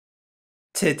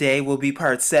Today will be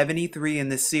part 73 in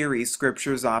the series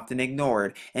Scriptures Often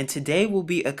Ignored, and today will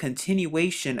be a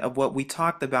continuation of what we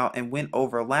talked about and went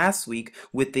over last week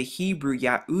with the Hebrew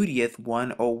Yahudyth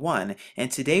 101.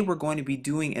 And today we're going to be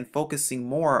doing and focusing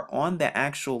more on the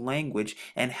actual language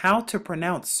and how to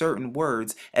pronounce certain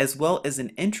words, as well as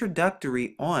an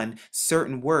introductory on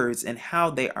certain words and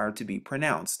how they are to be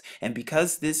pronounced. And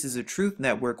because this is a truth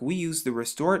network, we use the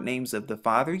restored names of the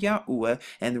Father Yahuwah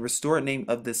and the restored name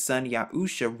of the Son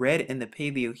Yahusha read in the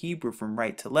Paleo Hebrew from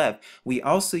right to left. We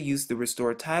also use the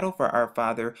restored title for our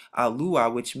Father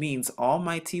Alua, which means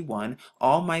Almighty One,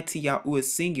 Almighty Yahuwah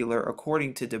singular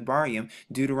according to Devarim,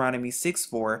 Deuteronomy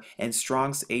 6:4 and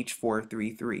Strong's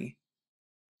H433.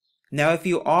 Now, if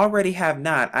you already have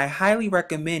not, I highly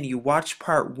recommend you watch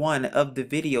part 1 of the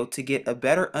video to get a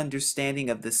better understanding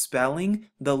of the spelling,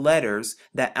 the letters,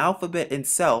 the alphabet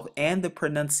itself, and the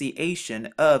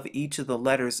pronunciation of each of the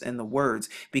letters in the words,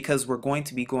 because we're going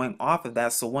to be going off of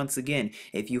that. So once again,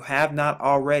 if you have not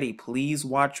already, please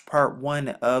watch part 1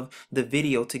 of the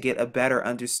video to get a better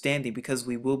understanding, because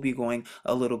we will be going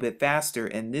a little bit faster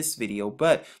in this video.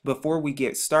 But before we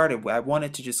get started, I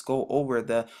wanted to just go over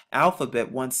the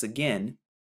alphabet once again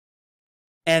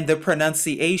and the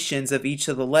pronunciations of each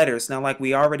of the letters. Now, like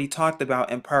we already talked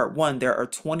about in part 1, there are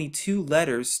 22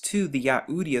 letters to the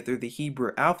Yahudyth, or the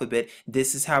Hebrew alphabet.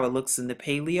 This is how it looks in the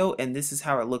Paleo, and this is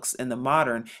how it looks in the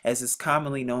modern, as is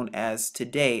commonly known as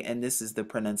today, and this is the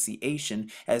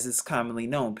pronunciation as is commonly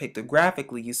known.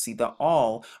 Pictographically, you see the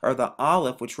Al, or the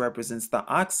Aleph, which represents the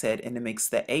ox head, and it makes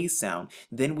the A sound.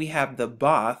 Then we have the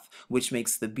Bath, which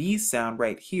makes the B sound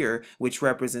right here, which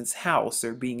represents house,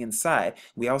 or being inside.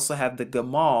 We also have the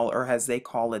or as they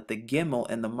call it, the Gimel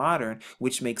in the modern,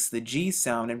 which makes the G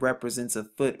sound and represents a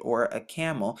foot or a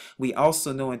camel. We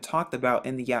also know and talked about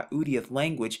in the Yahudyth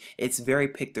language, it's very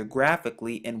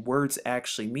pictographically, and words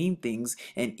actually mean things,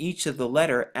 and each of the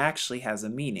letter actually has a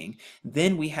meaning.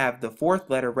 Then we have the fourth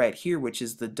letter right here, which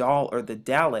is the Dal, or the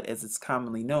Dalet as it's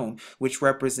commonly known, which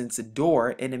represents a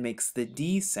door, and it makes the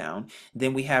D sound.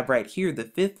 Then we have right here the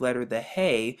fifth letter, the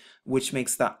Hey, which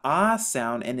makes the Ah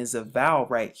sound and is a vowel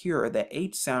right here, or the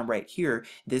H sound right here.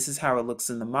 This is how it looks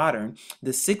in the modern.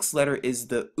 The sixth letter is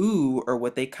the U, or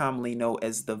what they commonly know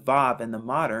as the Vav in the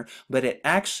modern, but it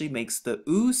actually makes the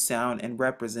U sound and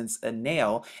represents a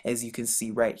nail, as you can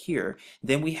see right here.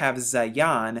 Then we have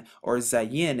Zayan, or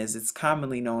Zayin as it's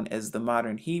commonly known as the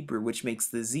modern Hebrew, which makes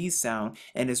the Z sound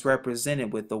and is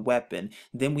represented with the weapon.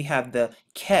 Then we have the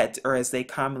Ket, or as they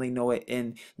commonly know it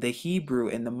in the Hebrew,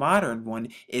 in the modern one,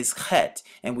 is Chet,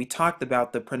 and we talked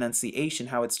about the pronunciation,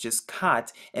 how it's just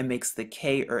Kat, and makes the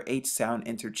K or H sound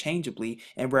interchangeably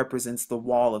and represents the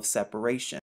wall of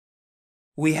separation.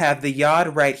 We have the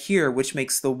Yod right here, which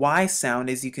makes the Y sound,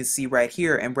 as you can see right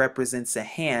here, and represents a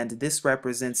hand. This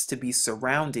represents to be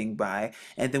surrounding by.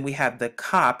 And then we have the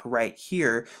Kop right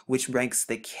here, which makes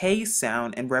the K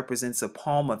sound and represents a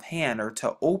palm of hand, or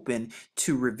to open,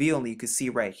 to reveal. And you can see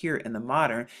right here in the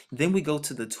modern. Then we go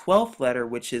to the 12th letter,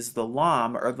 which is the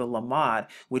Lam, or the Lamad,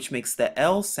 which makes the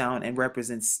L sound and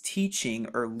represents teaching,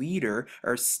 or leader,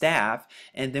 or staff.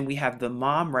 And then we have the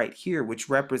Mam right here, which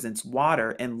represents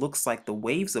water and looks like the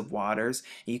waves of waters.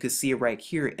 And you can see it right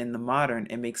here in the modern.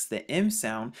 It makes the M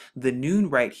sound. The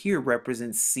Nun right here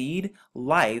represents seed,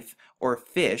 life, or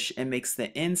fish, and makes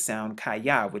the N sound,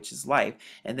 Kaya, which is life.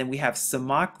 And then we have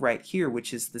Samak right here,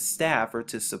 which is the staff, or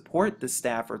to support the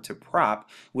staff, or to prop,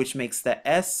 which makes the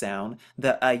S sound.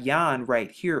 The Ayan right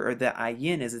here, or the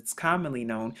Ayin as it's commonly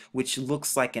known, which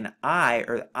looks like an I,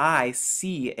 or I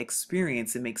see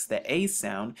experience, and makes the A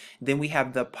sound. Then we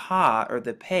have the Pa, or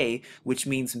the Pei, which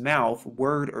means mouth,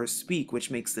 word, or speak, which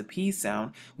makes the P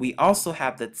sound. We also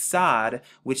have the Tsad,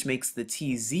 which makes the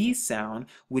TZ sound,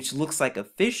 which looks like a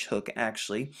fish hook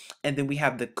actually. And then we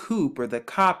have the Koop, or the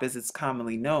Kop as it's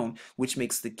commonly known, which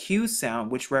makes the Q sound,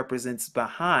 which represents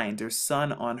behind, or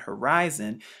sun on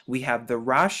horizon. We have the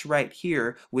Rosh right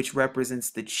here, which represents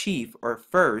the chief, or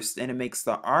first, and it makes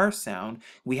the R sound.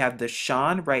 We have the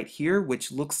Shan right here,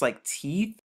 which looks like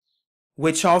teeth,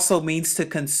 which also means to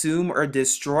consume or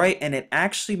destroy, and it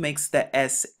actually makes the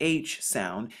SH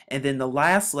sound. And then the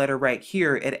last letter right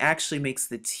here, it actually makes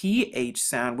the TH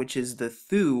sound, which is the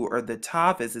Thu, or the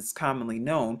Tav as it's commonly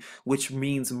known, which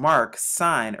means mark,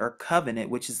 sign, or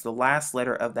covenant, which is the last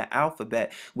letter of the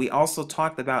alphabet. We also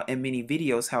talked about in many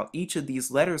videos how each of these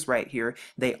letters right here,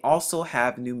 they also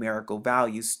have numerical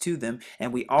values to them.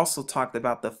 And we also talked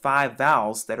about the 5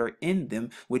 vowels that are in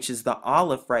them, which is the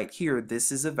Aleph right here.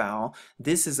 This is a vowel.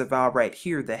 This is a vowel right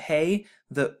here, the Hey,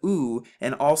 the U,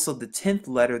 and also the 10th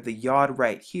letter, the Yod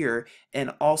right here,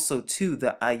 and also too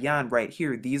the Ayan right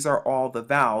here. These are all the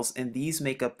vowels, and these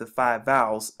make up the 5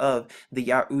 vowels of the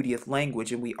Yahudyth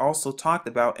language. And we also talked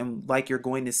about, and like you're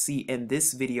going to see in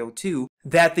this video too,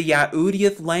 that the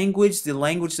Yahudyth language, the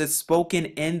language that's spoken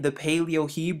in the Paleo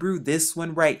Hebrew, this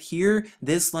one right here,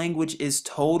 this language is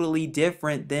totally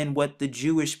different than what the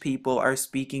Jewish people are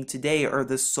speaking today, or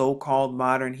the so-called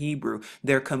modern Hebrew.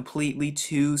 They're completely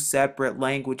two separate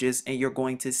languages, and you're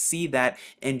going to see that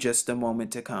in just a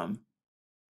moment to come.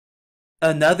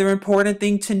 Another important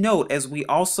thing to note, as we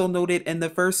also noted in the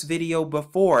first video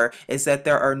before, is that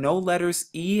there are no letters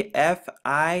E, F,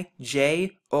 I,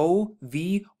 J, O,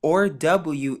 V, or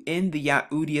W in the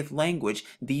Yahudyth language.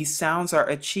 These sounds are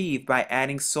achieved by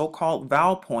adding so-called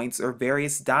vowel points or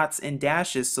various dots and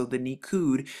dashes, so the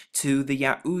nikud, to the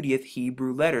Yahudyth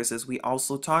Hebrew letters, as we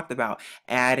also talked about,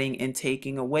 adding and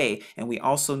taking away. And we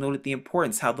also noted the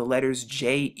importance how the letters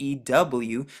J, E,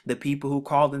 W, the people who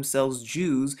call themselves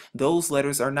Jews, those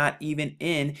letters are not even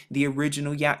in the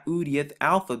original Yahudyth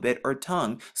alphabet or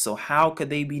tongue. So how could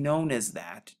they be known as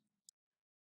that?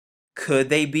 Could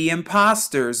they be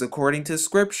imposters according to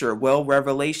scripture? Well,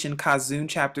 Revelation Kazun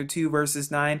chapter 2 verses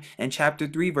 9 and chapter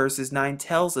 3 verses 9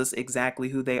 tells us exactly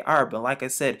who they are. But like I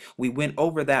said, we went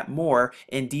over that more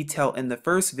in detail in the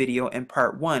first video in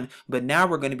part 1, but now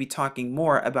we're going to be talking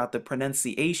more about the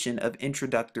pronunciation of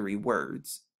introductory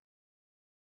words.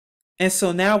 And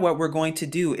so now what we're going to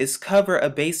do is cover a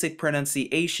basic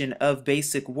pronunciation of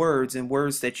basic words and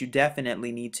words that you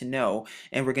definitely need to know.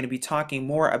 And we're going to be talking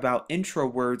more about intro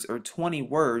words, or 20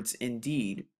 words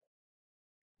indeed.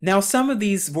 Now, some of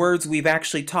these words we've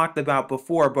actually talked about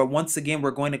before, but once again,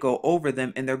 we're going to go over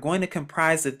them, and they're going to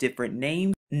comprise of different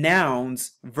names,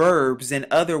 nouns, verbs, and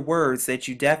other words that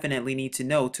you definitely need to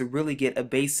know to really get a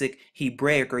basic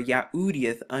Hebraic or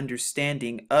Yahudyth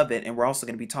understanding of it. And we're also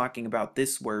going to be talking about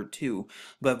this word too.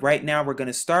 But right now, we're going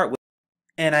to start with.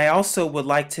 And I also would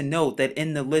like to note that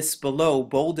in the list below,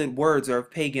 bolded words are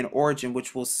of pagan origin,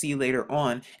 which we'll see later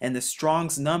on, and the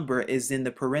Strong's number is in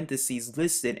the parentheses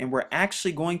listed, and we're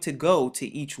actually going to go to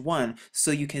each one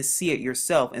so you can see it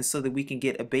yourself, and so that we can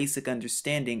get a basic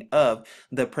understanding of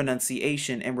the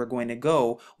pronunciation, and we're going to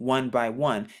go one by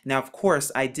one. Now, of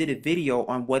course, I did a video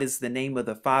on what is the name of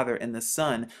the Father and the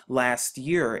Son last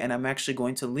year, and I'm actually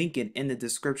going to link it in the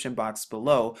description box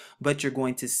below, but you're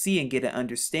going to see and get an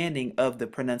understanding of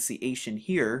the pronunciation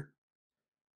here.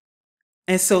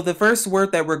 And so the first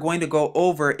word that we're going to go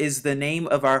over is the name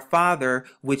of our Father,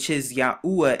 which is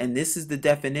Yahuwah, and this is the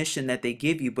definition that they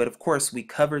give you. But of course, we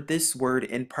covered this word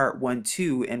in part 1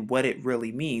 too, and what it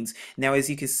really means. Now, as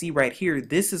you can see right here,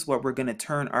 this is what we're going to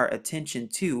turn our attention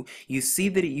to. You see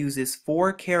that it uses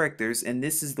 4 characters, and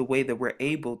this is the way that we're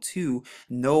able to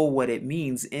know what it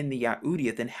means in the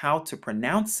Yahudyth and how to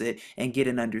pronounce it and get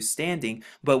an understanding.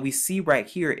 But we see right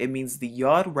here, it means the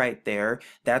Yod right there.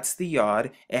 That's the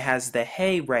Yod. It has the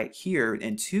Hey right here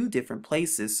in 2 different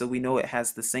places, so we know it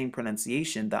has the same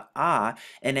pronunciation, the Ah,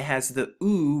 and it has the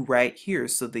U right here,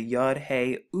 so the Yod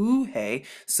Hey U Hey,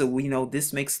 so we know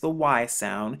this makes the Y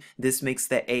sound, this makes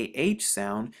the AH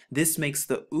sound, this makes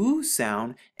the U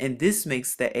sound, and this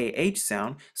makes the AH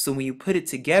sound. So when you put it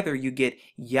together, you get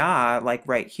Ya, like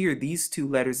right here, these 2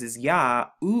 letters is Ya,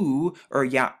 U, or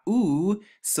Ya-U,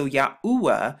 so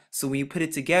Yahuwah. So when you put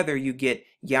it together, you get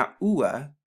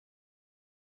Yahuwah.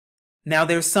 Now,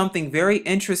 there's something very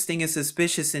interesting and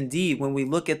suspicious indeed when we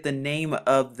look at the name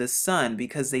of the Son,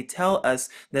 because they tell us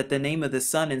that the name of the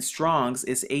Son in Strong's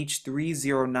is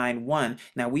H3091.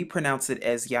 Now, we pronounce it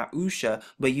as Yahusha,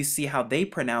 but you see how they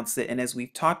pronounce it. And as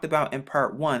we've talked about in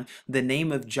part 1, the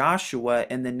name of Joshua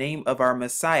and the name of our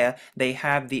Messiah, they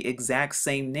have the exact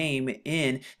same name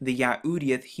in the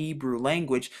Yahudyth Hebrew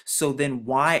language. So then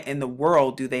why in the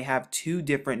world do they have 2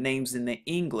 different names in the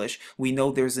English? We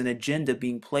know there's an agenda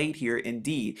being played here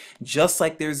indeed, just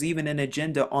like there's even an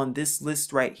agenda on this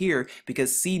list right here,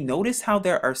 because see, notice how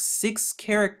there are 6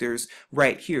 characters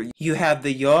right here. You have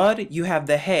the Yod, you have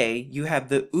the Hey, you have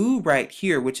the U right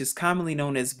here, which is commonly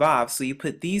known as Vav, so you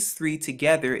put these 3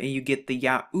 together and you get the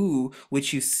Yahu,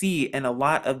 which you see in a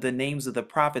lot of the names of the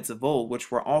prophets of old, which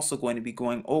we're also going to be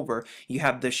going over. You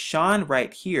have the Shan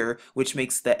right here, which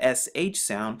makes the SH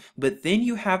sound, but then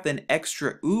you have an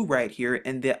extra U right here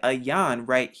and the Ayan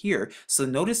right here. So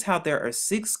notice how there are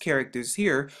 6 characters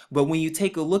here, but when you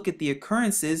take a look at the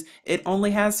occurrences, it only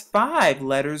has 5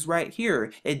 letters right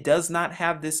here. It does not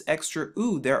have this extra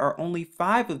U. There are only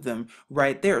 5 of them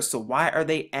right there. So why are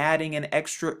they adding an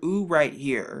extra U right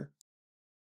here?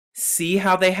 See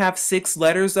how they have 6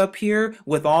 letters up here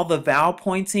with all the vowel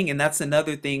pointing? And that's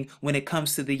another thing when it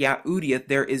comes to the Yahudyth,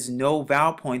 there is no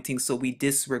vowel pointing, so we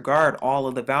disregard all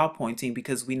of the vowel pointing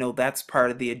because we know that's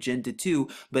part of the agenda too.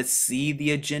 But see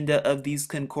the agenda of these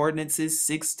concordances,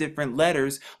 6 different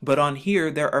letters, but on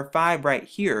here there are 5 right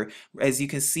here. As you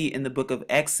can see in the book of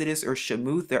Exodus or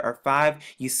Shemuth, there are 5.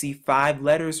 You see 5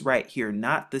 letters right here,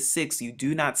 not the 6. You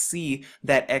do not see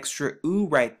that extra oo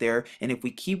right there. And if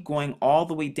we keep going all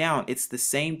the way down, it's the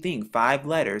same thing. 5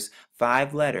 letters,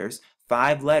 5 letters,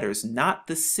 5 letters, not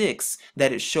the 6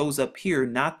 that it shows up here,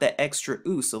 not the extra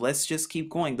oo. So let's just keep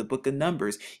going. The book of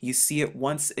Numbers, you see it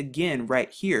once again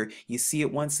right here. You see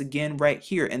it once again right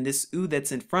here. And this oo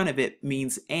that's in front of it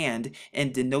means and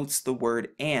denotes the word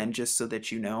and, just so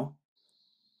that you know.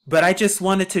 But I just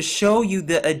wanted to show you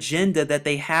the agenda that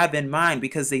they have in mind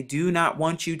because they do not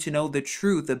want you to know the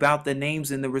truth about the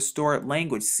names in the restored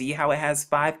language. See how it has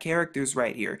 5 characters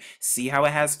right here. See how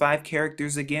it has 5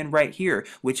 characters again right here,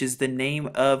 which is the name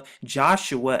of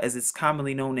Joshua as it's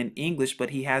commonly known in English,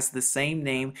 but he has the same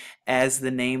name as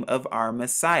the name of our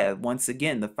Messiah. Once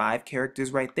again, the 5 characters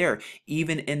right there,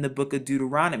 even in the book of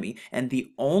Deuteronomy. And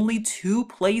the only 2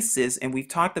 places, and we've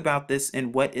talked about this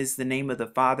in what is the name of the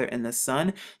Father and the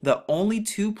Son, the only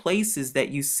 2 places that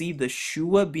you see the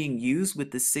Shua being used with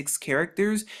the 6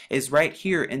 characters is right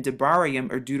here in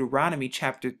Devarim or Deuteronomy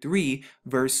chapter 3,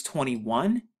 verse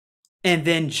 21. And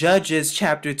then Judges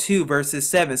chapter 2 verses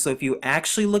 7. So if you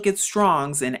actually look at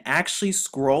Strong's and actually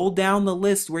scroll down the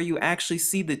list where you actually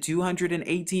see the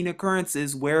 218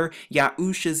 occurrences where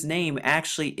Yahusha's name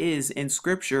actually is in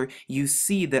scripture, you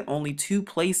see that only 2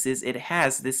 places it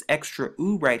has this extra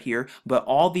oo right here, but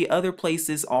all the other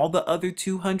places, all the other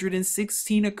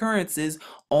 216 occurrences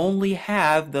only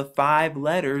have the 5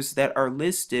 letters that are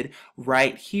listed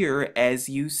right here as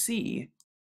you see.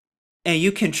 And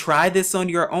you can try this on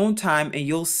your own time and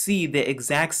you'll see the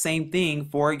exact same thing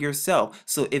for yourself.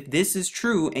 So if this is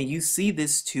true and you see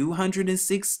this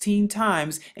 216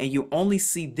 times and you only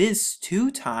see this 2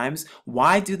 times,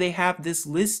 why do they have this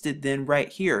listed then right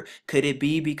here? Could it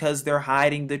be because they're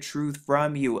hiding the truth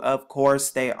from you? Of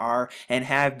course they are, and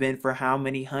have been for how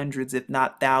many hundreds if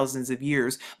not thousands of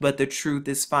years. But the truth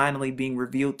is finally being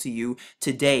revealed to you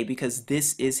today because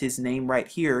this is his name right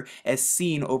here as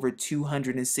seen over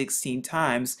 216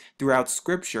 times throughout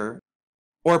scripture,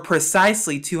 or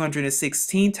precisely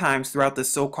 216 times throughout the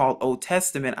so-called Old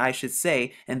Testament, I should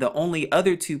say. And the only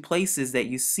other 2 places that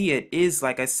you see it is,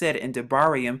 like I said, in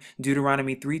Devarim,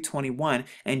 Deuteronomy 3:21,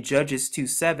 and Judges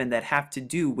 2:7 that have to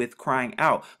do with crying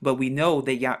out. But we know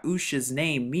that Yahusha's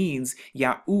name means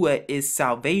Yahuwah is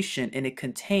salvation, and it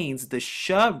contains the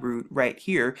Sha root right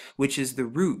here, which is the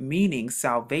root meaning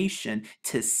salvation,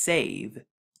 to save.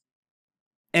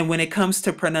 And when it comes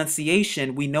to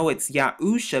pronunciation, we know it's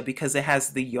Yahusha because it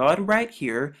has the yod right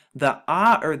here, the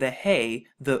ah or the hey,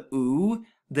 the oo,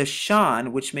 the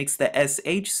shan, which makes the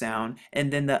sh sound,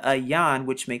 and then the ayan,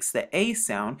 which makes the a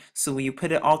sound. So when you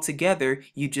put it all together,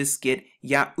 you just get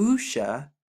Yahusha.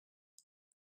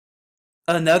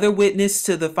 Another witness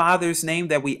to the Father's name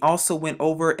that we also went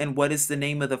over and what is the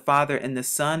name of the Father and the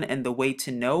Son and the way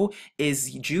to know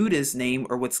is Judah's name,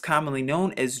 or what's commonly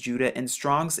known as Judah in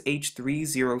Strong's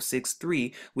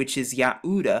H3063, which is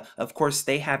Yahudah. Of course,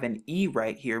 they have an E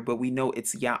right here, but we know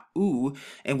it's Yahu,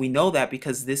 and we know that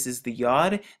because this is the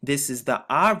Yod, this is the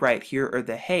Ah right here, or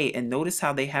the Hey, and notice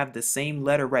how they have the same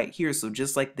letter right here. So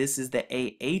just like this is the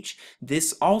AH,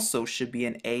 this also should be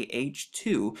an AH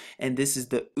too, and this is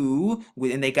the U,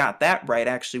 and they got that right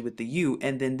actually with the U,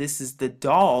 and then this is the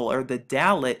Dal or the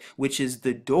Dalet, which is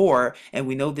the door, and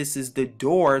we know this is the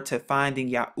door to finding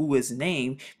Yahuwah's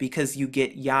name because you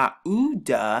get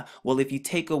Yahudah. Well, if you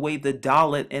take away the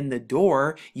Dalet and the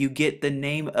door, you get the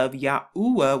name of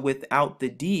Yahuwah without the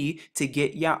D to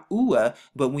get Yahuwah,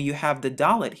 but when you have the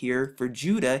Dalet here for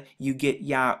Judah, you get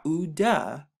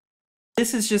Yahudah.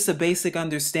 This is just a basic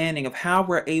understanding of how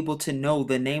we're able to know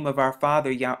the name of our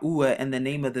Father Yahuwah and the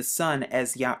name of the Son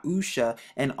as Yahusha,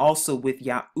 and also with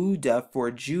Yahudah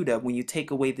for Judah. When you take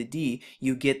away the D,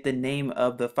 you get the name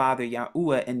of the Father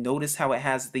Yahuwah, and notice how it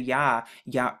has the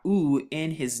Yahu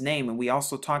in his name, and we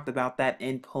also talked about that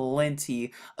in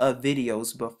plenty of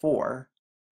videos before.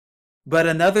 But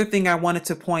another thing I wanted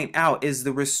to point out is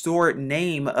the restored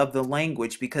name of the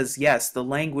language, because yes, the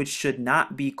language should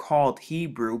not be called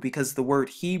Hebrew, because the word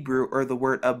Hebrew or the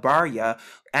word Abarya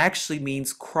actually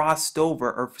means crossed over,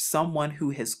 or someone who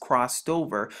has crossed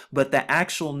over. But the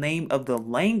actual name of the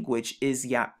language is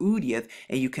Yahudyth,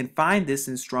 and you can find this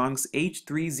in Strong's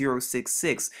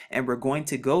H3066, and we're going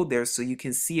to go there so you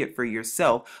can see it for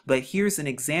yourself. But here's an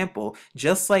example.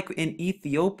 Just like in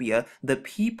Ethiopia, the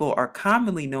people are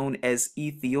commonly known as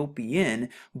Ethiopian,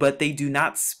 but they do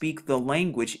not speak the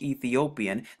language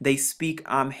Ethiopian. They speak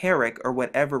Amharic, or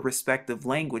whatever respective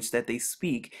language that they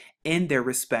speak in their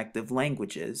respective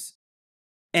languages.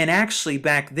 And actually,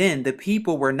 back then, the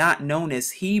people were not known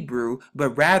as Hebrew,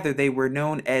 but rather they were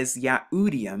known as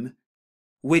Yahudim,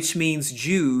 which means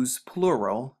Jews,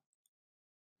 plural.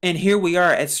 And here we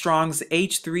are at Strong's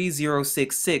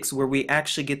H3066, where we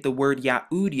actually get the word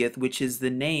Yahudyth, which is the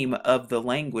name of the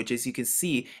language. As you can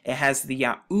see, it has the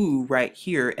Yahu right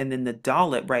here, and then the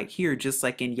Dalet right here, just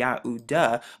like in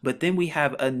Yahudah. But then we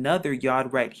have another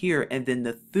Yod right here, and then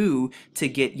the Thu to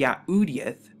get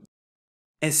Yahudyth.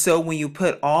 And so when you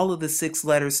put all of the 6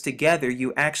 letters together,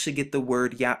 you actually get the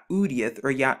word Yahudyth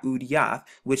or Yahudyath,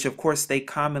 which of course they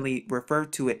commonly refer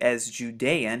to it as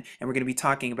Judean, and we're going to be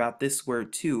talking about this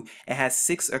word too. It has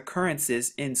 6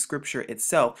 occurrences in scripture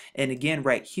itself, and again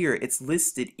right here it's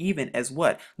listed even as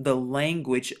what? The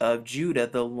language of Judah,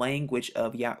 the language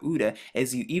of Yahudah,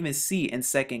 as you even see in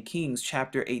 2 Kings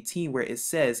chapter 18 where it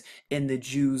says in the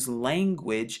Jews'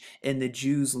 language, or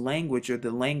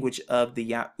the language of the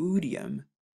Yahudim.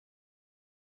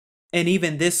 And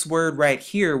even this word right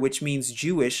here, which means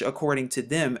Jewish according to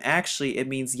them, actually it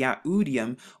means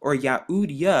Yahudim or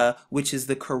Yahudyah, which is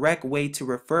the correct way to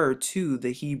refer to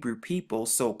the Hebrew people,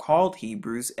 so-called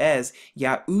Hebrews, as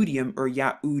Yahudim or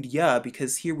Yahudyah,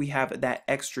 because here we have that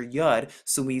extra yud.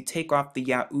 So when you take off the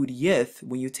Yahudyith,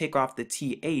 when you take off the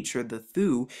th or the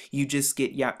thu, you just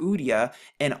get Yahudyah.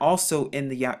 And also in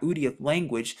the Yahudyith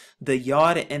language, the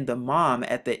yod and the mam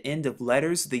at the end of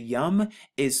letters, the yum,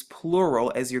 is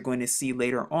plural, as you're going to see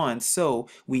later on. So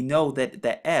we know that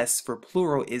the S for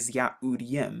plural is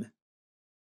Yahudim.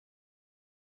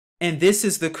 And this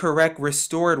is the correct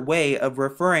restored way of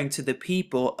referring to the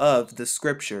people of the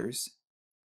scriptures.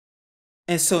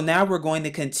 And so now we're going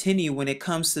to continue when it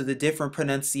comes to the different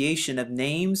pronunciation of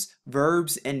names,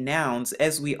 verbs, and nouns,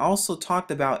 as we also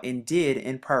talked about and did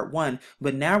in part 1.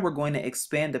 But now we're going to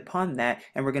expand upon that,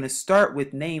 and we're going to start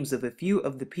with names of a few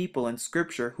of the people in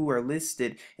scripture who are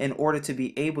listed in order to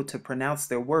be able to pronounce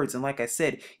their words. And like I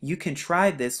said, you can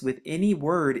try this with any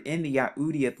word in the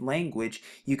Yahudyith language.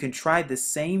 You can try the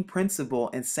same principle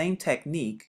and same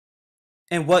technique.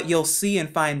 And what you'll see and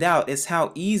find out is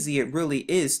how easy it really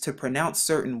is to pronounce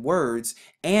certain words,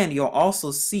 and you'll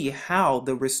also see how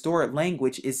the restored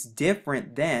language is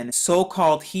different than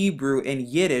so-called Hebrew and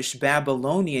Yiddish,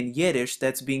 Babylonian Yiddish,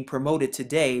 that's being promoted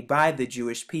today by the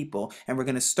Jewish people. And we're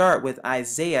going to start with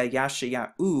Isaiah,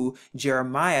 Yashayahu,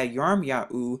 Jeremiah,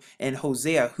 Yarmyahu, and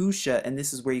Hosea, Husha, and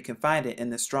this is where you can find it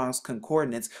in the Strong's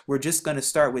Concordance. We're just going to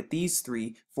start with these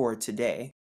 3 for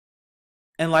today.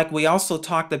 And like we also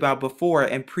talked about before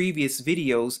in previous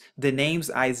videos, the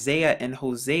names Isaiah and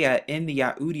Hosea in the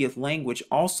Yahudyith language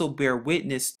also bear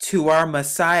witness to our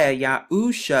Messiah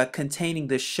Yahusha, containing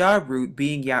the Shah root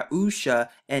being Yahusha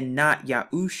and not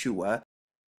Yahushua.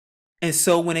 And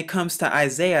so when it comes to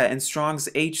Isaiah in Strong's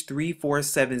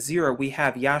H3470, we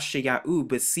have Yashayahu,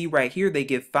 but see right here they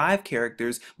give 5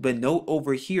 characters, but note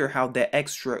over here how the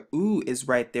extra U is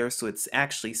right there, so it's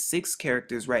actually 6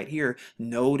 characters right here.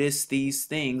 Notice these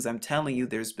things. I'm telling you,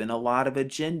 there's been a lot of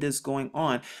agendas going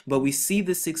on, but we see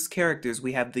the 6 characters.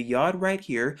 We have the Yod right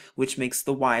here, which makes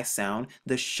the Y sound,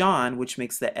 the Shan, which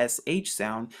makes the SH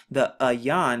sound, the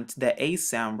Ayan, the A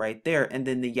sound right there, and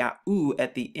then the Yahu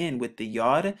at the end with the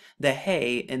Yod, the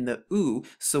Hey, and the U.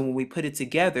 So when we put it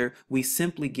together, we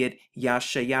simply get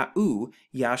Yashayahu,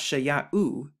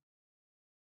 Yashayahu.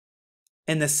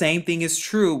 And the same thing is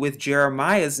true with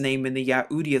Jeremiah's name in the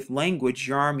Yahudyith language,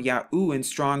 Yarm Yahu, in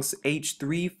Strong's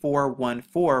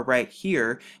H3414 right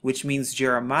here, which means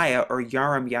Jeremiah or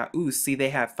Yaram Yahu. See,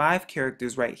 they have 5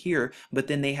 characters right here, but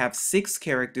then they have 6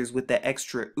 characters with the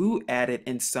extra U added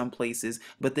in some places,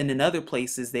 but then in other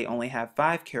places they only have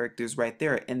 5 characters right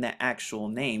there in the actual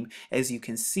name, as you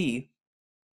can see.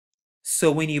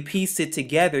 So when you piece it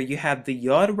together, you have the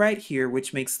Yod right here,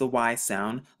 which makes the Y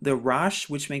sound, the Rosh,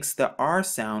 which makes the R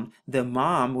sound, the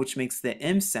Mam, which makes the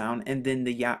M sound, and then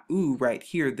the Yahu right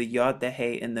here, the Yod, the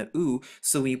Hey, and the U.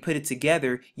 So when you put it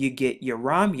together, you get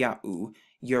Yaram Yahu,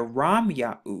 Yaram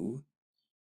Yahu.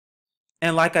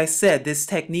 And like I said, this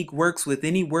technique works with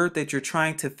any word that you're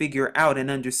trying to figure out and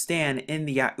understand in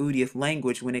the Yahudyth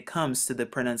language when it comes to the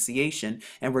pronunciation.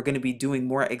 And we're going to be doing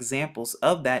more examples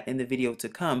of that in the video to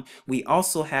come. We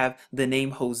also have the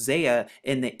name Hosea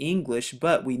in the English,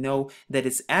 but we know that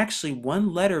it's actually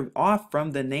one letter off from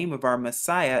the name of our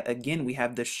Messiah. Again, we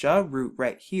have the Shah root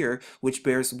right here, which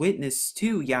bears witness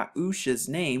to Yahusha's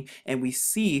name. And we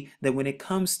see that when it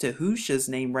comes to Husha's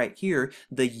name right here,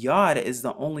 the Yod is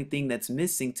the only thing that's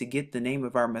missing to get the name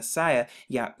of our Messiah,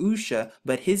 Yahusha,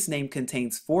 but his name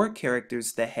contains 4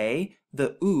 characters, the Hey,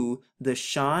 the U, the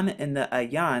Shan, and the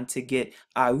Ayan to get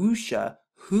Ahusha,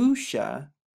 Husha.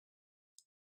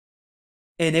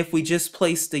 And if we just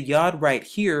place the Yod right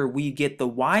here, we get the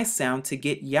Y sound to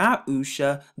get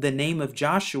Yahusha, the name of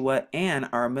Joshua and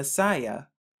our Messiah.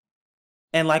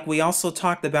 And like we also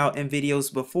talked about in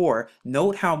videos before,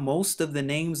 note how most of the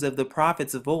names of the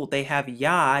prophets of old, they have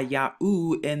Yah,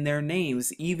 Yahu in their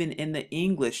names, even in the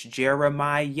English,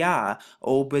 Jeremiah,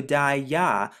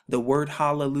 Obadiah. The word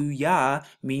hallelujah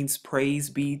means praise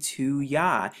be to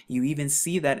Yah. You even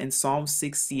see that in Psalm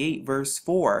 68 verse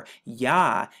 4,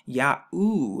 Yah,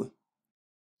 Yahu.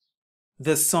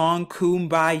 The song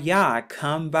Kumbaya,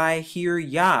 come by here,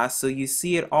 Yah. So you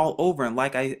see it all over. And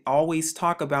like I always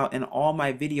talk about in all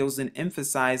my videos and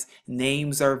emphasize,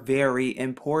 names are very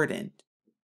important.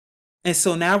 And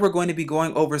so now we're going to be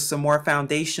going over some more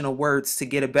foundational words to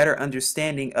get a better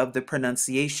understanding of the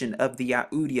pronunciation of the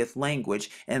Yahudyth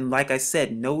language. And like I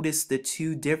said, notice the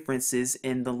 2 differences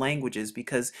in the languages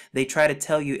because they try to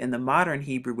tell you in the modern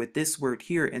Hebrew with this word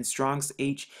here in Strong's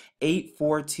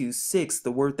H8426,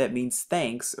 the word that means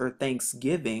thanks or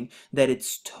thanksgiving, that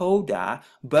it's Todah.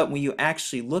 But when you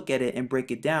actually look at it and break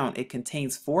it down, it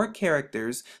contains 4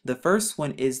 characters. The first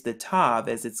one is the Tav,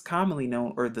 as it's commonly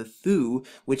known, or the Thu,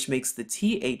 which makes the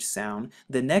TH sound.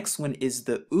 The next one is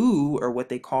the U, or what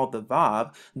they call the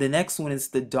Vav. The next one is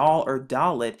the Dal or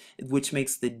Dalit, which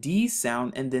makes the D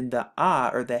sound, and then the A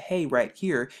or the Hey right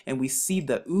here. And we see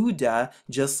the Uda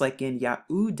just like in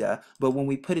Yahuda, but when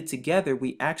we put it together,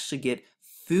 we actually get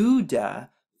Thuda,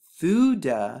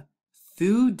 Thuda,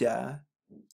 Thuda.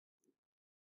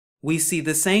 We see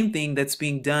the same thing that's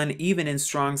being done even in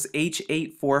Strong's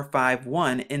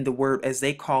H8451 in the word as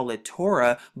they call it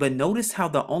Torah, but notice how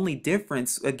the only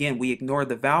difference, again, we ignore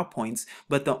the vowel points,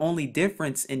 but the only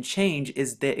difference in change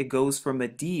is that it goes from a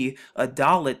D, a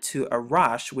Dalit, to a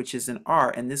Rosh, which is an R,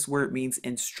 and this word means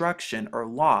instruction or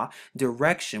law,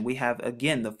 direction. We have,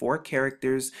 again, the 4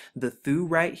 characters, the Thu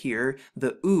right here,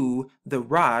 the U, the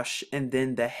Rosh, and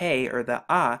then the Hey or the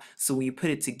Ah, so when you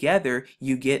put it together,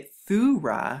 you get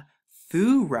Thura,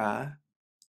 Thura.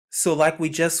 So like we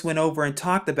just went over and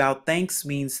talked about, thanks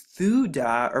means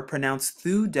Thuda or pronounced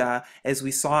Thuda as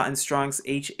we saw in Strong's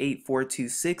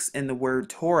H8426, and the word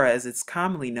Torah as it's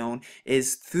commonly known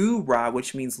is Thura,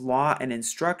 which means law and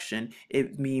instruction.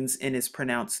 It means and is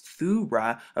pronounced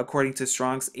Thura according to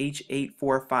Strong's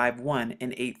H8451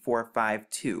 and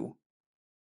 8452.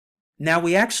 Now,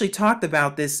 we actually talked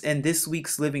about this in this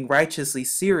week's Living Righteously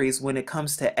series when it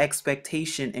comes to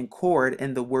expectation and chord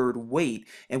and the word wait.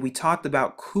 And we talked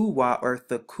about kuwa or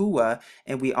thakua,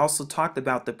 and we also talked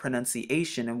about the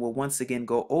pronunciation, and we'll once again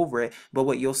go over it. But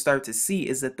what you'll start to see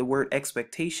is that the word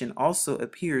expectation also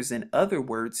appears in other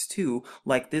words too,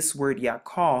 like this word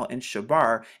yakal and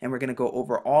shabar, and we're going to go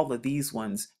over all of these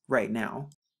ones right now.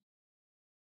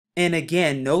 And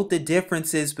again, note the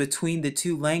differences between the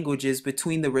 2 languages,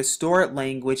 between the restored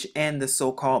language and the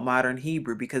so-called modern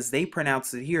Hebrew, because they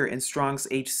pronounce it here in Strong's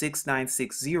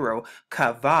H6960,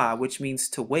 kava, which means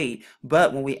to wait.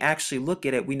 But when we actually look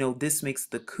at it, we know this makes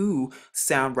the ku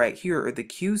sound right here, or the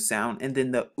Q sound, and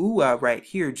then the ua right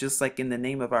here, just like in the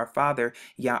name of our Father,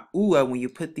 Yahuwah. When you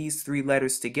put these 3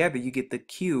 letters together, you get the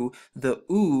Q, the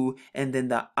u, and then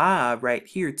the a right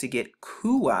here to get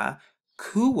kua,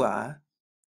 kua.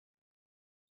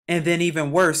 And then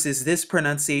even worse is this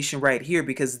pronunciation right here,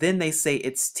 because then they say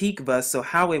it's tikva, so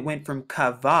how it went from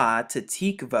kava to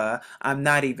tikva, I'm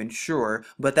not even sure,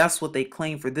 but that's what they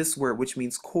claim for this word, which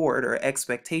means chord or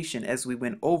expectation, as we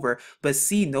went over. But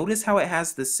see, notice how it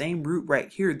has the same root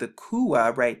right here, the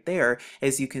kua right there,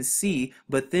 as you can see,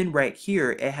 but then right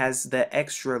here it has the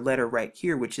extra letter right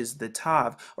here, which is the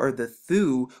tav, or the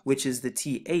thu, which is the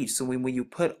th. So when you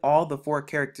put all the 4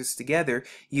 characters together,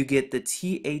 you get the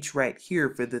th right here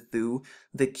for the thu,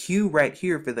 the q right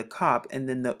here for the kop, and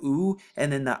then the u,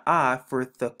 and then the a for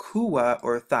thakua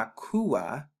or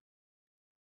thakua.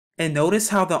 And notice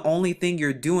how the only thing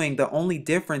you're doing, the only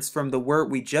difference from the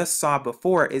word we just saw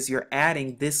before is you're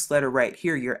adding this letter right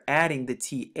here. You're adding the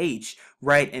TH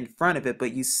right in front of it,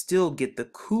 but you still get the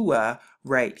kua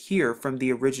right here from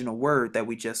the original word that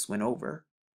we just went over.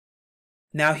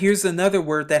 Now here's another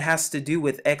word that has to do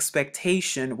with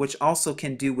expectation, which also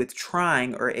can do with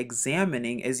trying or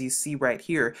examining, as you see right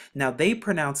here. Now they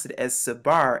pronounce it as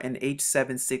sabar in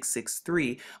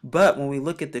H7663, but when we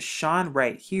look at the shan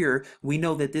right here, we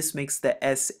know that this makes the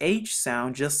SH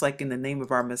sound, just like in the name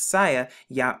of our Messiah,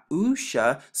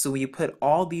 Yahusha. So when you put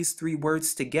all these three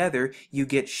words together, you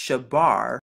get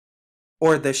shabar,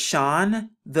 or the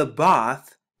shan, the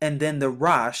bath, and then the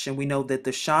rosh. And we know that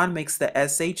the shan makes the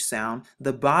sh sound,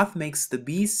 the bath makes the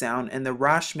b sound, and the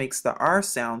rosh makes the r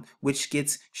sound, which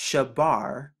gets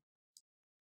shabar.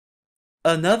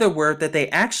 Another word that they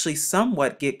actually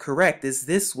somewhat get correct is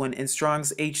this one in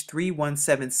Strong's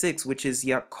H3176, which is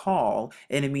yakal,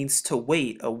 and it means to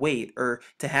wait, await, or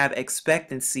to have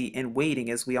expectancy and waiting,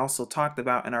 as we also talked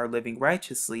about in our Living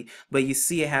Righteously. But you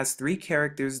see it has three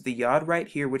characters, the yod right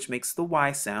here, which makes the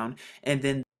y sound, and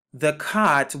then the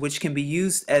kat, which can be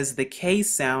used as the K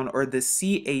sound or the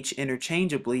CH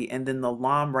interchangeably, and then the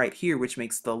lam right here, which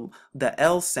makes the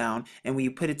L sound, and when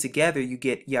you put it together, you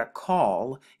get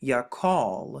yakal,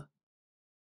 yakal.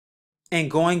 And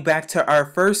going back to our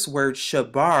first word,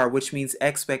 shabar, which means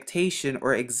expectation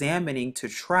or examining to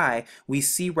try, we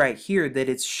see right here that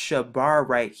it's shabar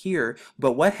right here.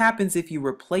 But what happens if you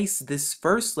replace this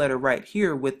first letter right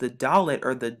here with the dalet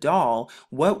or the dal?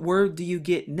 What word do you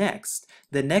get next?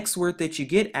 The next word that you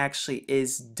get actually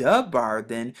is dabar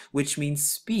then, which means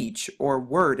speech or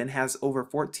word and has over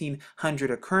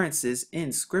 1,400 occurrences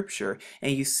in scripture.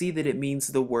 And you see that it means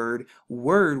the word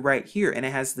right here, and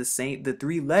it has the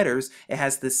three letters. It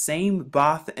has the same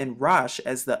bath and rosh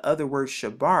as the other word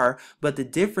shabar, but the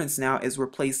difference now is we're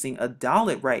placing a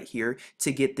dalet right here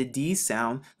to get the D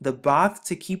sound, the bath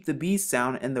to keep the B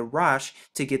sound, and the rosh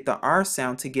to get the R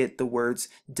sound to get the words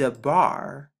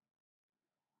dabar.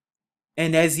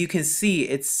 And as you can see,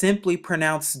 it's simply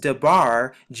pronounced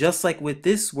dabar, just like with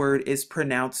this word is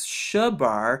pronounced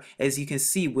shabar, as you can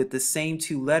see with the same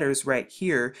two letters right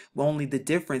here, only the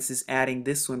difference is adding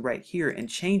this one right here and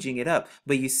changing it up.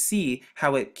 But you see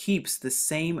how it keeps the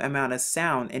same amount of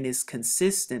sound and is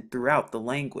consistent throughout the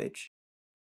language.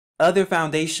 Other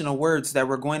foundational words that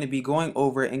we're going to be going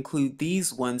over include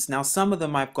these ones. Now, some of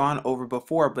them I've gone over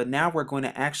before, but now we're going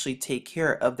to actually take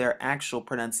care of their actual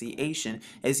pronunciation.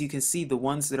 As you can see, the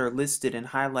ones that are listed and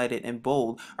highlighted in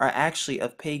bold are actually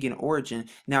of pagan origin.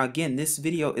 Now, again, this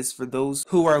video is for those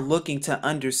who are looking to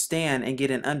understand and get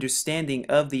an understanding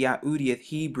of the Yahudyth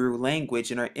Hebrew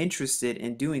language and are interested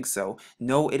in doing so.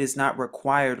 No, it is not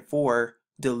required for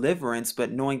deliverance,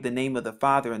 but knowing the name of the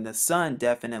Father and the Son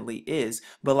definitely is.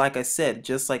 But like I said,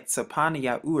 just like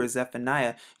Sapana or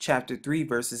Zephaniah chapter 3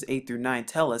 verses 8 through 9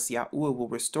 tell us, Yahuwah will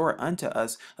restore unto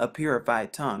us a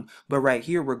purified tongue. But right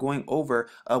here we're going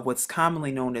over what's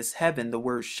commonly known as heaven, the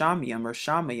word Shamayim or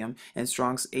Shamayim in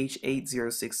Strong's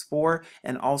H8064,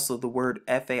 and also the word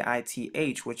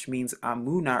Faith, which means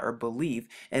Amuna or belief,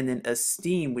 and then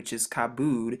esteem, which is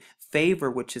kabud, favor,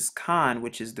 which is kan,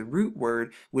 which is the root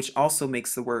word, which also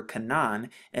makes the word kanan,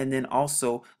 and then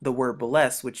also the word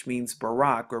bless, which means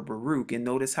barak or baruch. And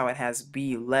notice how it has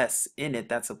be less in it.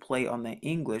 That's a play on the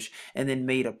English. And then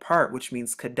made apart, which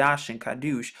means kadash and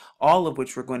kadush, all of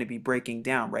which we're going to be breaking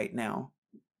down right now.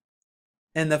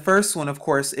 And the first one, of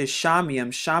course, is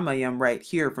Shamayim right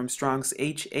here from Strong's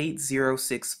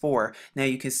H8064. Now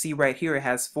you can see right here it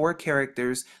has four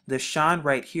characters, the Shan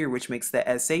right here, which makes the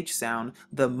SH sound,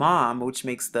 the Mam, which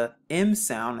makes the M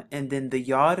sound, and then the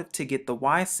Yod to get the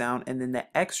Y sound, and then the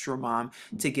extra Mam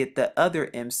to get the other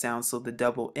M sound, so the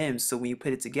double M. So when you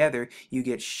put it together, you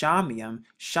get Shamayim.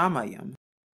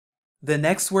 The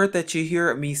next word that you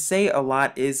hear me say a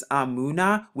lot is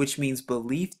amuna, which means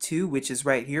belief too, which is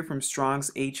right here from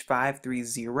Strong's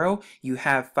H530. You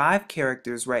have five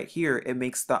characters right here. It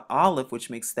makes the aleph, which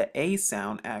makes the A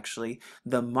sound actually,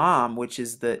 the mam, which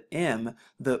is the M,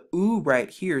 the U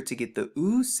right here to get the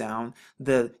U sound,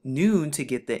 the noon to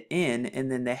get the N,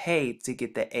 and then the hey to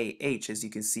get the AH, as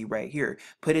you can see right here.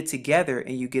 Put it together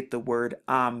and you get the word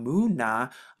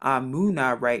amuna,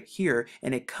 amuna right here,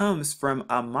 and it comes from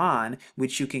aman,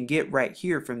 which you can get right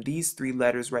here from these three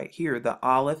letters right here, the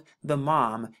aleph, the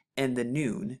mam, and the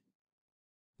noon.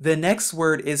 The next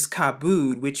word is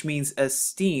kabud, which means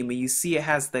esteem. And you see it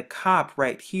has the kap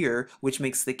right here, which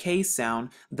makes the K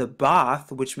sound, the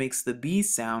bath, which makes the B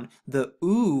sound, the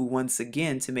U once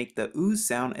again to make the U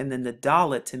sound, and then the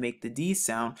dalet to make the D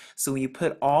sound. So when you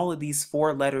put all of these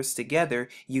four letters together,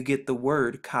 you get the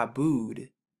word kabud.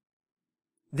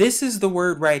 This is the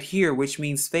word right here, which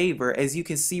means favor. As you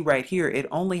can see right here, it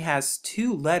only has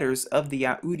two letters of the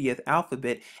Yahudyth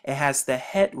alphabet. It has the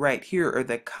het right here, or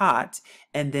the kot,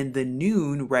 and then the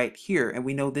noon right here. And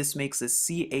we know this makes a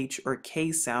CH or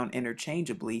K sound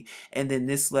interchangeably. And then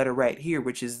this letter right here,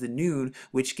 which is the noon,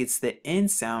 which gets the N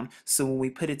sound. So when we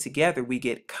put it together, we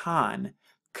get Khan.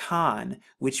 Khan,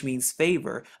 which means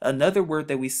favor. Another word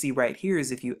that we see right here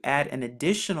is if you add an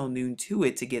additional noon to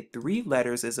it to get three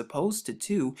letters as opposed to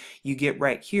two, you get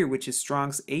right here, which is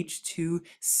Strong's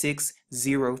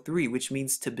H2603, which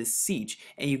means to beseech.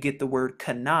 And you get the word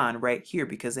Canaan right here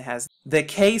because it has the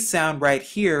K sound right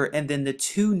here and then the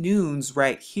two noons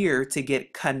right here to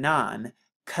get Canaan,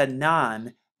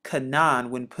 Canaan, Canaan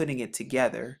when putting it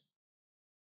together.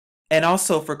 And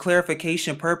also for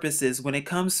clarification purposes, when it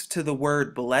comes to the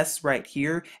word bless right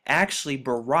here, actually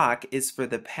Barak is for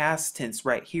the past tense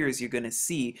right here, as you're going to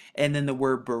see. And then the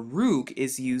word Baruch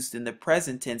is used in the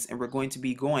present tense, and we're going to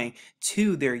be going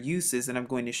to their uses. And I'm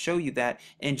going to show you that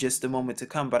in just a moment to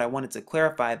come. But I wanted to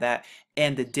clarify that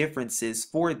and the differences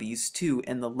for these two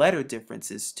and the letter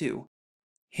differences too.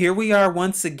 Here we are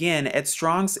once again at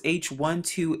Strong's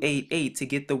H1288 to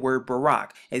get the word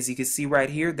Barak. As you can see right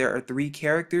here, there are three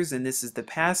characters, and this is the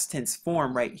past tense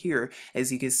form right here. As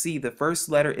you can see, the first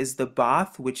letter is the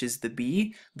Bath, which is the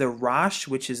B, the Rosh,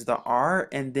 which is the R,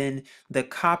 and then the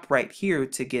Kop right here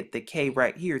to get the K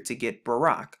right here to get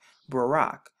Barak,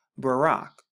 Barak,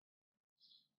 Barak.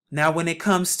 Now, when it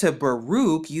comes to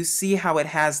Baruch, you see how it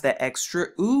has the extra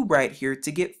U right here to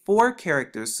get four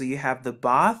characters. So you have the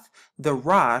Bath, the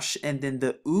Rosh, and then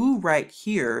the U right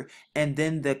here, and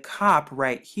then the Kop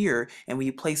right here. And when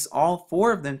you place all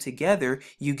four of them together,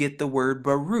 you get the word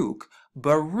Baruch,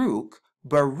 Baruch,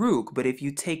 Baruch. But if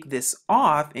you take this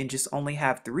off and just only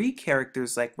have three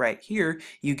characters like right here,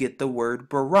 you get the word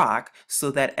Barak.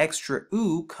 So that extra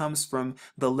U comes from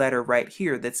the letter right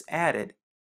here that's added,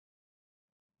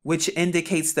 which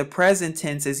indicates the present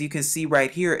tense, as you can see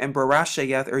right here in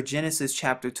Barashayath, or Genesis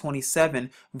chapter 27,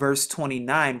 verse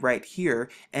 29 right here,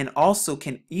 and also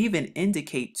can even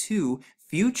indicate too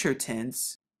future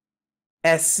tense,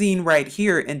 as seen right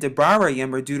here in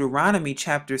Debarayim, or Deuteronomy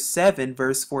chapter 7,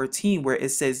 verse 14, where it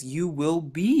says, you will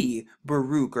be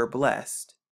Baruch, or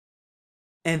blessed.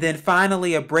 And then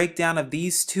finally, a breakdown of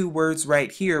these two words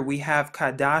right here. We have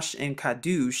Kadash and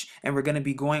Kadush, and we're going to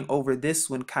be going over this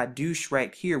one, Kadush,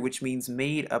 right here, which means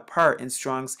made apart in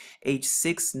Strong's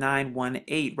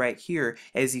H6918 right here.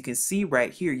 As you can see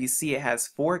right here, you see it has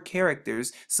four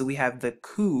characters. So we have the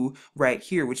Ku right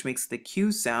here, which makes the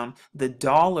Q sound, the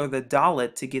Dal or the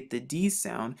Dalet to get the D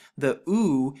sound, the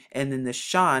U, and then the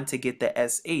Shan to get the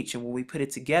SH. And when we put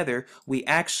it together, we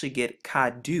actually get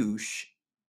Kadush,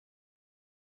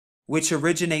 which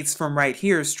originates from right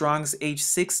here, Strong's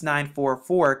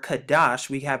H6944, Kadash.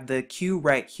 We have the Q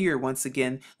right here, once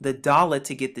again, the Dalet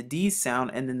to get the D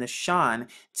sound, and then the Shan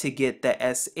to get the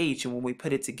SH. And when we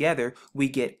put it together, we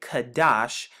get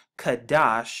Kadash,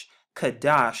 Kadash,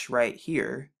 Kadash right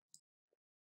here.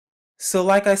 So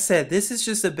like I said, this is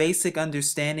just a basic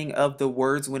understanding of the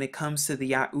words when it comes to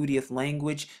the Yahudyth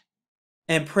language.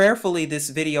 And prayerfully, this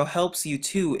video helps you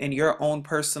too in your own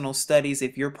personal studies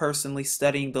if you're personally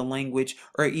studying the language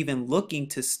or even looking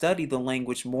to study the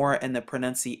language more and the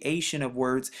pronunciation of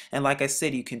words. And like I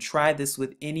said, you can try this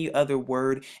with any other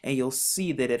word and you'll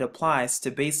see that it applies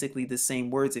to basically the same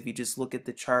words if you just look at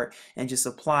the chart and just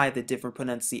apply the different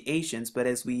pronunciations. But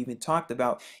as we even talked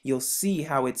about, you'll see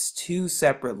how it's two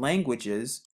separate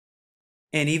languages.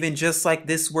 And even just like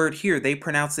this word here, they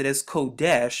pronounce it as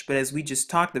Kodesh, but as we just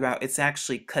talked about, it's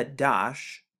actually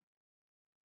Kadash.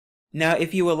 Now,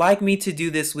 if you would like me to do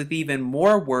this with even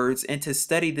more words and to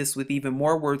study this with even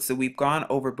more words that we've gone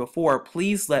over before,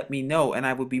 please let me know, and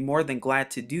I would be more than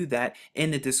glad to do that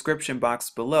in the description box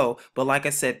below. But like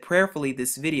I said, prayerfully,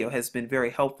 this video has been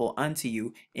very helpful unto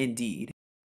you indeed.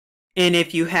 And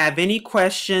if you have any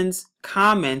questions,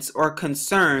 comments, or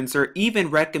concerns, or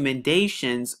even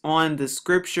recommendations on the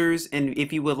scriptures, and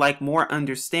if you would like more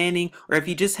understanding, or if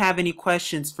you just have any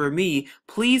questions for me,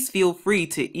 please feel free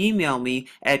to email me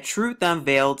at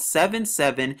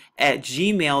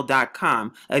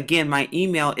truthunveiled77@gmail.com. Again, my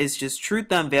email is just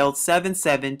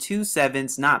truthunveiled77, 2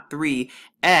 7s, not 3,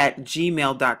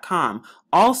 gmail.com.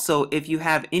 Also, if you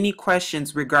have any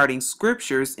questions regarding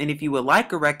scriptures, and if you would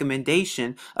like a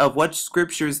recommendation of what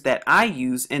scriptures that I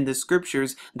use and the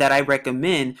scriptures that I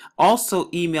recommend, also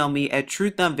email me at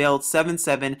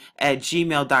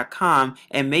truthunveiled77@gmail.com,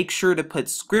 and make sure to put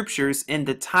scriptures in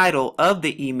the title of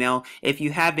the email. If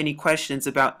you have any questions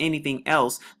about anything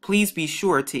else, please be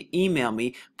sure to email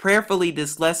me. Prayerfully,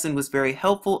 this lesson was very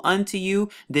helpful unto you.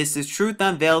 This is Truth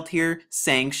Unveiled here,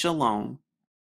 saying shalom.